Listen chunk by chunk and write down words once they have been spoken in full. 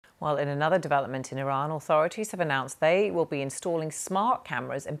Well, in another development in Iran, authorities have announced they will be installing smart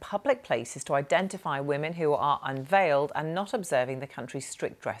cameras in public places to identify women who are unveiled and not observing the country's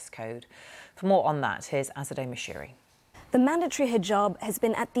strict dress code. For more on that, here's Azadeh Mashiri. The mandatory hijab has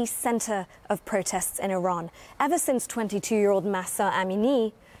been at the centre of protests in Iran ever since 22-year-old Mahsa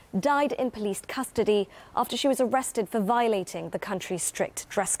Amini died in police custody after she was arrested for violating the country's strict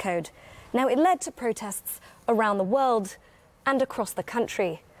dress code. Now, it led to protests around the world and across the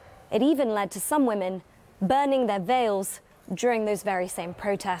country. It even led to some women burning their veils during those very same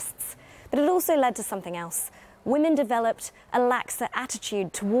protests. But it also led to something else. Women developed a laxer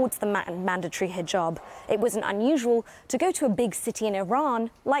attitude towards the mandatory hijab. It wasn't unusual to go to a big city in Iran,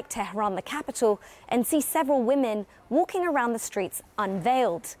 like Tehran, the capital, and see several women walking around the streets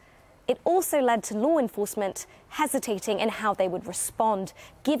unveiled. It also led to law enforcement hesitating in how they would respond,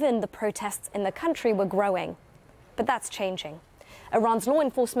 given the protests in the country were growing. But that's changing. Iran's law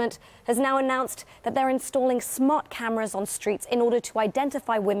enforcement has now announced that they're installing smart cameras on streets in order to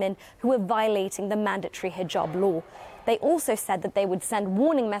identify women who are violating the mandatory hijab law. They also said that they would send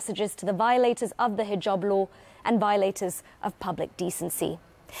warning messages to the violators of the hijab law and violators of public decency.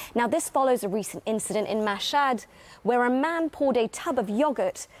 Now, this follows a recent incident in Mashhad where a man poured a tub of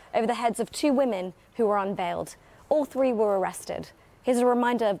yogurt over the heads of two women who were unveiled. All three were arrested. Here's a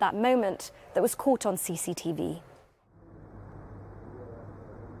reminder of that moment that was caught on CCTV.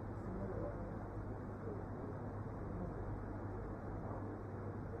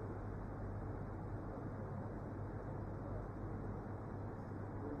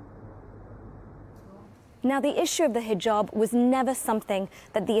 Now, the issue of the hijab was never something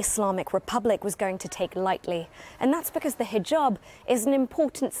that the Islamic Republic was going to take lightly. And that's because the hijab is an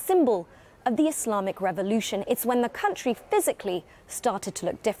important symbol of the Islamic Revolution. It's when the country physically started to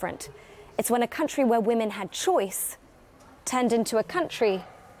look different. It's when a country where women had choice turned into a country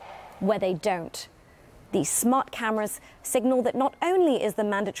where they don't. These smart cameras signal that not only is the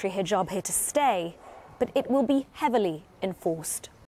mandatory hijab here to stay, but it will be heavily enforced.